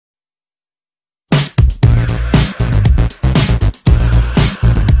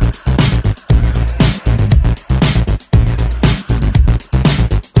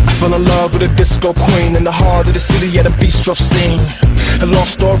disco queen in the heart of the city at a bistro scene. A long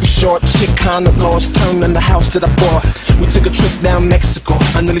story short, chick kinda lost, turned in the house that I bought. We took a trip down Mexico.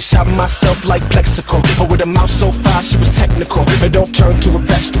 I nearly shot myself like Plexico, but with a mouth so fast she was technical. It don't turn to a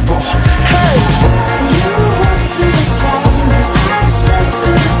vegetable. Hey! You walk through the sun, I slept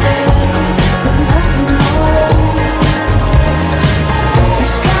through the day, but nothing more. The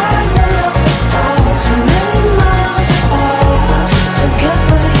sky lit up with stars a million miles apart to get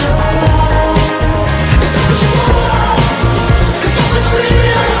where you are. It's not what you want, it's not what's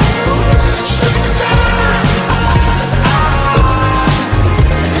real. Just take the time.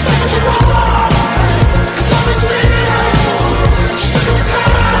 It's not what you want, it's not what's real. Just take the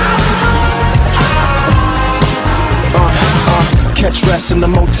time. Catch rest in the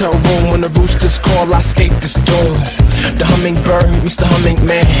motel room when the roosters call, I escape this doom. The hummingbird meets the humming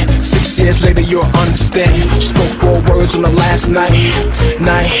man. 6 years later you'll understand. Spoke 4 words on the last night.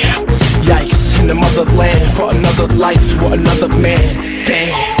 Yikes, in the motherland, for another life, for another man.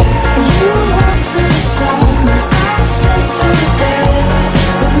 Damn. You walk through the sun, I slept through the day,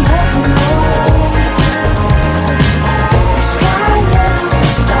 but nothing more. The sky lit up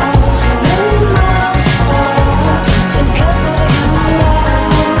with stars a million miles apart to get where you are.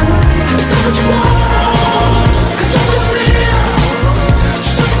 It's not what you want, it's not what's real.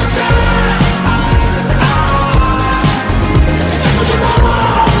 Just take the time. It's not what you want,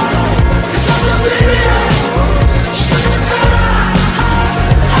 it's not what's real. Just take the time.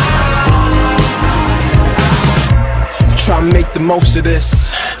 Try and make the most of this,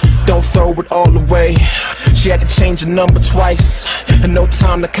 don't throw it all away. She had to change her number twice, and no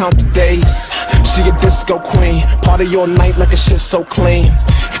time to count the days. She a disco queen, party your night like a shit so clean.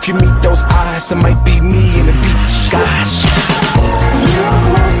 If you meet those eyes, it might be me in a deep disguise. You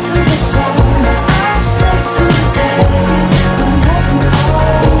walk through the sun, I slept through the day, but nothing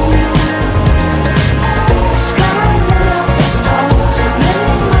more. The sky lit up with stars a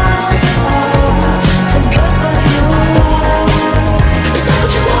million miles apart to get where you are. It's not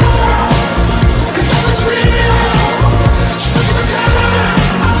what you want, it's not what's real. Just take the time.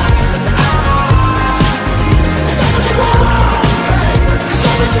 It's not what you want, it's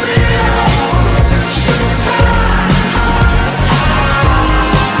not what's real.